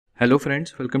Hello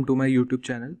friends, welcome to my YouTube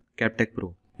channel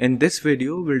Kaptechpro. In this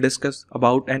video, we'll discuss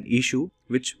about an issue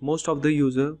which most of the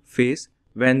user face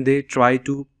when they try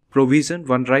to provision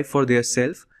OneDrive for their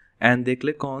self and they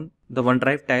click on the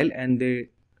OneDrive tile and they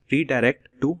redirect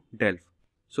to Delve.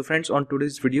 So friends, on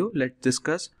today's video, let's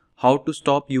discuss how to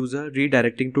stop user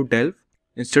redirecting to Delve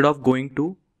instead of going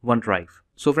to OneDrive.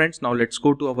 So friends, now let's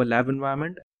go to our lab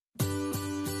environment.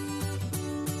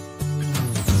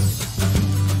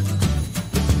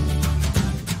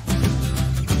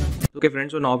 Okay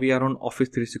friends, so now we are on Office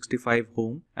 365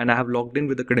 home and I have logged in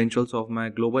with the credentials of my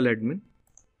global admin.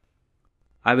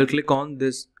 I will click on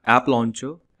this app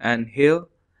launcher and here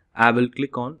I will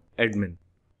click on admin.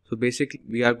 So basically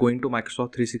we are going to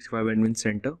Microsoft 365 admin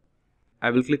center. I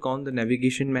will click on the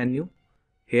navigation menu.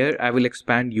 Here I will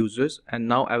expand users and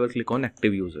now I will click on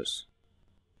active users.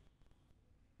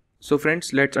 So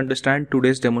friends, let's understand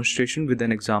today's demonstration with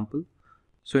an example.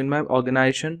 So in my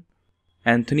organization,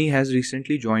 Anthony has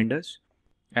recently joined us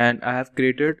and I have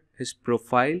created his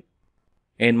profile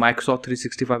in Microsoft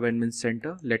 365 Admin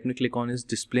Center. Let me click on his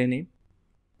display name.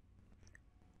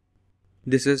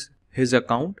 This is his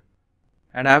account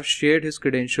and I have shared his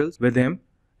credentials with him.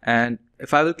 And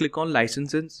if I will click on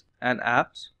licenses and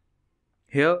apps,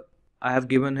 here I have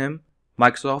given him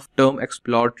Microsoft Term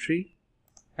Exploratory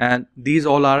and these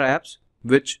all are apps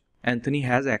which Anthony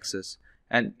has access.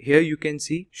 And here you can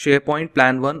see SharePoint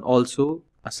Plan 1 also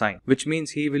assigned, which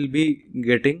means he will be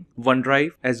getting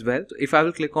OneDrive as well. So if I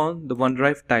will click on the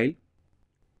OneDrive tile,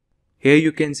 here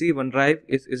you can see OneDrive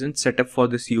isn't set up for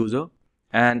this user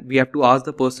and we have to ask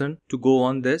the person to go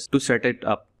on this to set it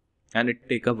up and it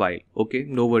take a while. Okay,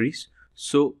 no worries.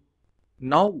 So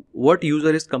now what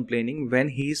user is complaining when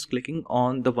he is clicking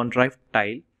on the OneDrive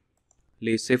tile?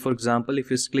 Let's say for example, if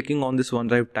he is clicking on this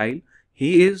OneDrive tile,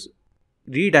 he is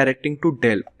redirecting to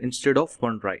Delve instead of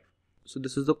OneDrive. So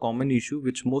this is the common issue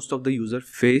which most of the users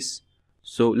face.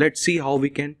 So let's see how we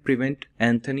can prevent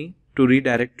Anthony to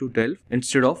redirect to Delve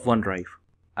instead of OneDrive.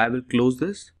 I will close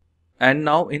this and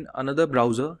now in another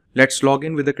browser, let's log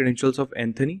in with the credentials of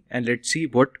Anthony and let's see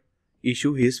what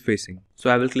issue he is facing.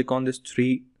 So I will click on this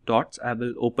three dots. I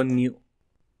will open new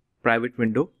private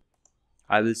window.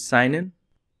 I will sign in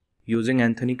using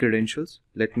Anthony credentials.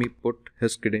 Let me put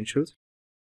his credentials.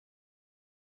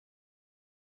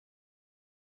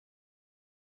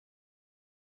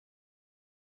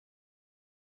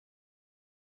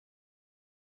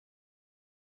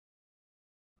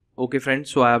 Okay friends,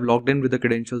 so I have logged in with the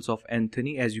credentials of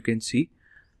Anthony as you can see.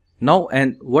 Now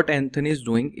and what Anthony is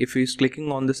doing, if he is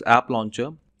clicking on this app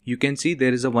launcher, you can see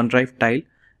there is a OneDrive tile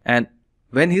and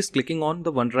when he is clicking on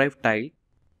the OneDrive tile,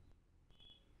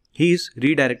 he is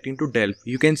redirecting to Delve.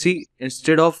 You can see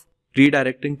instead of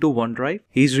redirecting to OneDrive,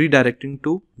 he is redirecting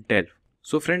to Delve.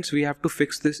 So friends, we have to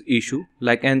fix this issue,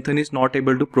 like Anthony is not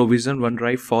able to provision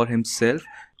OneDrive for himself.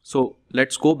 So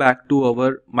let's go back to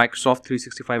our Microsoft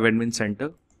 365 Admin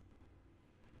Center.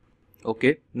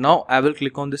 Okay, now I will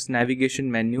click on this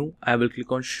navigation menu. I will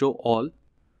click on show all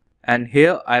and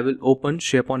here I will open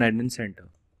SharePoint Admin Center.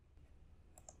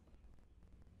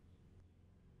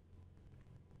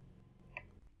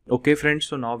 Okay friends,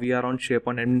 so now we are on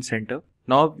SharePoint Admin Center.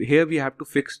 Now here we have to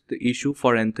fix the issue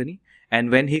for Anthony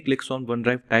and when he clicks on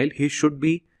OneDrive tile, he should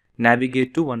be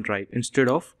navigate to OneDrive instead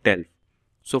of Delve.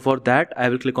 So for that I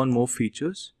will click on more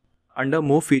features. Under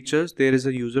more features there is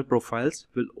a user profiles.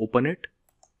 We'll open it.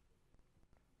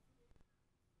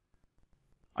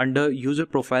 Under user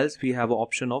profiles, we have an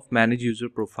option of manage user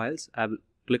profiles. I will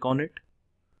click on it.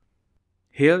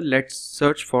 Here, let's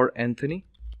search for Anthony.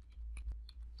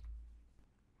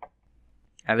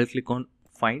 I will click on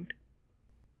find.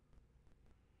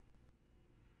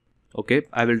 Okay,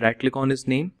 I will right click on his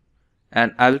name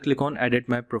and I will click on edit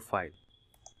my profile.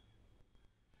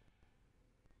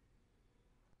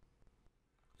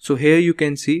 So here you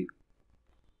can see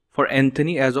for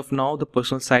Anthony, as of now, the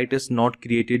personal site is not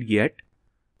created yet.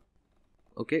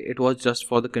 Okay, it was just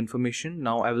for the confirmation.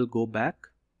 Now I will go back.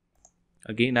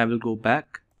 Again, I will go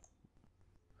back.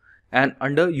 And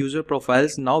under user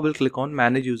profiles, now we'll click on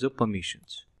manage user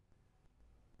permissions.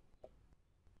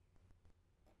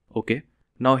 Okay,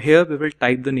 now here we will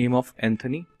type the name of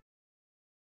Anthony.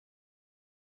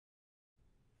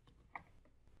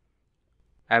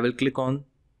 I will click on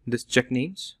this check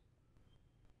names.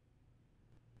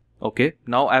 Okay,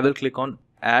 now I will click on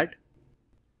add.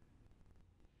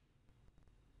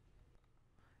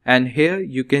 And here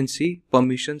you can see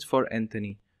permissions for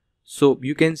Anthony. So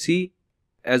you can see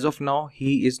as of now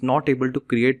he is not able to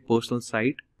create personal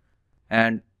site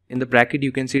and in the bracket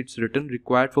you can see it's written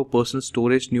required for personal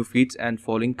storage, new feeds and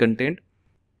following content.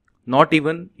 Not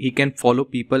even he can follow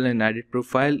people and edit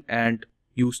profile and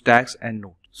use tags and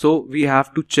notes. So we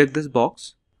have to check this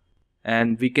box,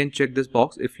 and we can check this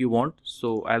box if you want.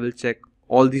 So I will check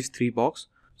all these 3 boxes.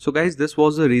 So guys, this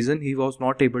was the reason he was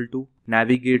not able to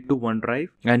navigate to OneDrive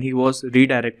and he was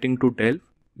redirecting to Delve,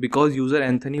 because user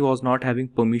Anthony was not having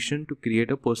permission to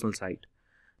create a personal site.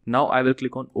 Now I will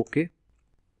click on OK.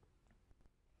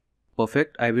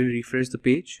 Perfect. I will refresh the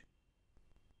page.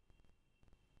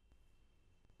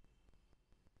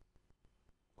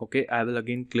 Okay, I will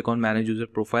again click on manage user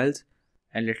profiles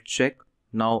and let's check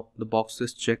now the box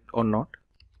is checked or not.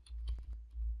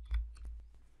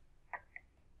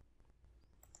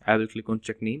 I will click on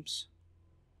check names.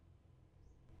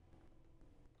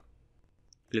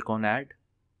 Click on add.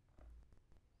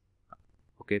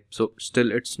 Okay, so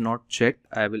still it's not checked.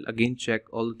 I will again check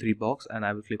all the 3 boxes and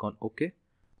I will click on OK.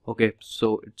 Okay,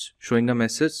 so it's showing a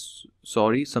message,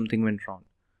 sorry, something went wrong,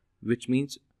 which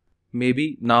means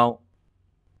maybe now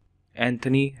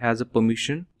Anthony has a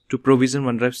permission to provision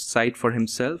OneDrive site for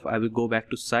himself. I will go back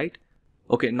to site.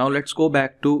 Okay, now let's go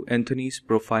back to Anthony's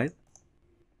profile.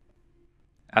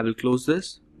 I will close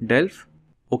this, Delve.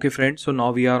 Okay friends, so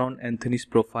now we are on Anthony's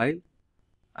profile.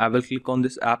 I will click on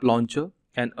this app launcher,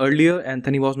 and earlier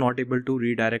Anthony was not able to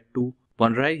redirect to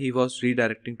OneDrive, he was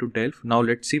redirecting to Delve. Now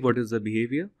let's see what is the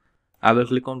behavior. I will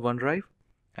click on OneDrive,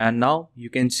 and now you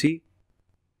can see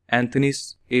Anthony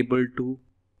is able to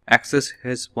access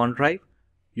his OneDrive.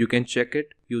 You can check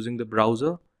it using the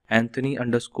browser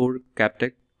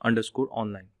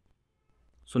Anthony_Kaptech_online.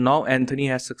 So now Anthony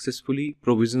has successfully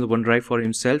provisioned the OneDrive for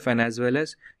himself, and as well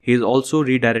as he is also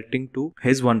redirecting to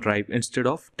his OneDrive instead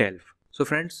of Delve. So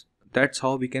friends, that's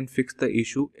how we can fix the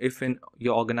issue if in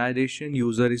your organization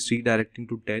user is redirecting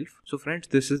to Delve. So friends,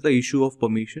 this is the issue of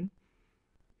permission,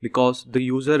 because the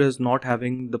user is not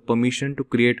having the permission to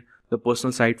create the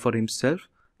personal site for himself.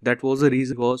 That was the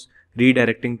reason he was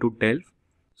redirecting to Delve.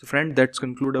 So friend, that's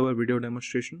conclude our video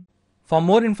demonstration. For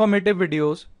more informative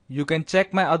videos, you can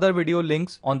check my other video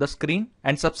links on the screen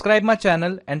and subscribe my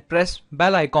channel and press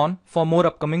bell icon for more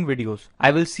upcoming videos.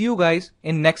 I will see you guys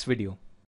in next video.